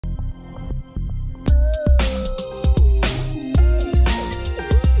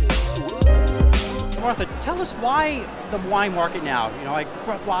Martha, tell us why the wine market now? You know, I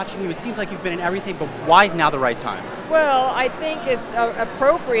grew up watching you. It seems like you've been in everything, but why is now the right time? Well, I think it's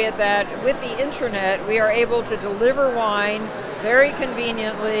appropriate that with the internet we are able to deliver wine very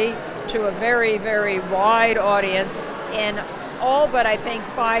conveniently to a very, very wide audience in all but I think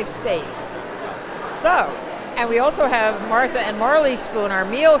 5 states. So, and we also have Martha and Marley Spoon, our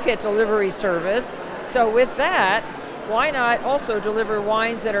meal kit delivery service. So with that, why not also deliver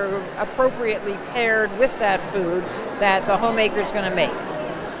wines that are appropriately paired with that food that the homemaker is going to make?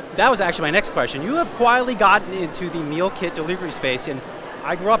 That was actually my next question. You have quietly gotten into the meal kit delivery space, and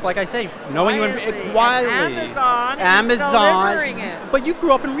I grew up, like I say, knowing you quietly. Amazon is delivering it. But you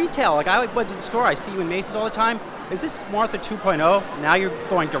grew up in retail. Like I went to the store, I see you in Macy's all the time. Is this Martha 2.0? Now you're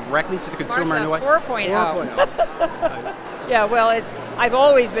going directly to the consumer in a way? Martha 4.0. Yeah, well, I've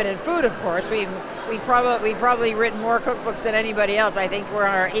always been in food, of course. We've probably written more cookbooks than anybody else. I think we're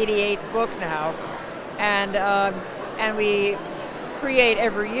on our 88th book now, and we create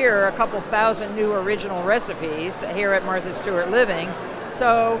every year a couple thousand new original recipes here at Martha Stewart Living.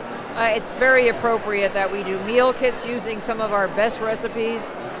 So it's very appropriate that we do meal kits using some of our best recipes.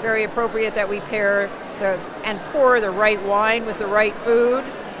 Very appropriate that we pair and pour the right wine with the right food.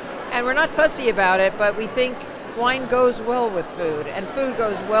 And we're not fussy about it, but we think wine goes well with food, and food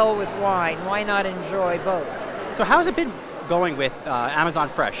goes well with wine. Why not enjoy both? So how's it been going with Amazon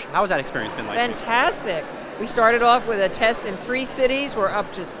Fresh? How has that experience been like? Fantastic. We started off with a test in 3 cities. We're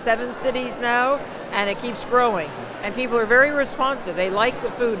up to 7 cities now, and it keeps growing. And people are very responsive. They like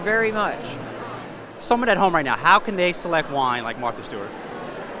the food very much. Someone at home right now, how can they select wine like Martha Stewart?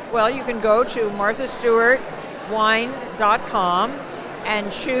 Well, you can go to marthastewartwine.com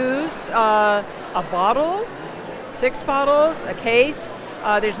and choose a bottle, 6 bottles, a case.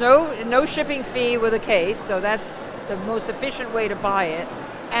 There's no shipping fee with a case, so that's the most efficient way to buy it.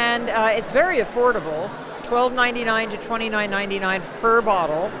 And it's very affordable, $12.99 to $29.99 per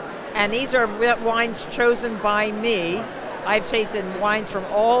bottle. And these are wines chosen by me. I've tasted wines from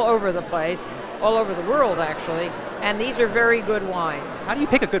all over the place, all over the world actually, and these are very good wines. How do you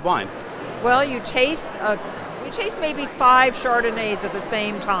pick a good wine? Well, we taste maybe 5 Chardonnays at the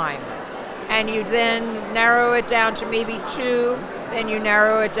same time, and you then narrow it down to maybe 2, then you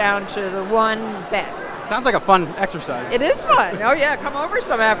narrow it down to the 1 best. Sounds like a fun exercise. It is fun. Oh yeah, come over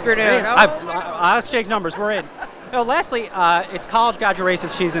some afternoon. Hey, I'll exchange numbers, we're in. Lastly, it's college graduation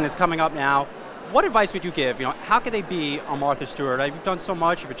season, it's coming up now. What advice would you give? You know, how could they be a Martha Stewart? You've done so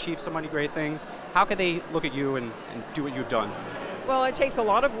much, you've achieved so many great things. How could they look at you and do what you've done? Well, it takes a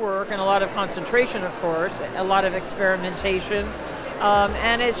lot of work and a lot of concentration, of course, a lot of experimentation,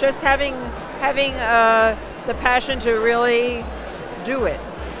 and it's just having the passion to really do it.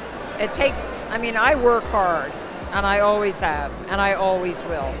 It takes, I work hard, and I always have, and I always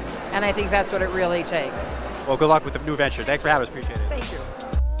will, and I think that's what it really takes. Well, good luck with the new venture. Thanks for having us. Appreciate it. Thank you.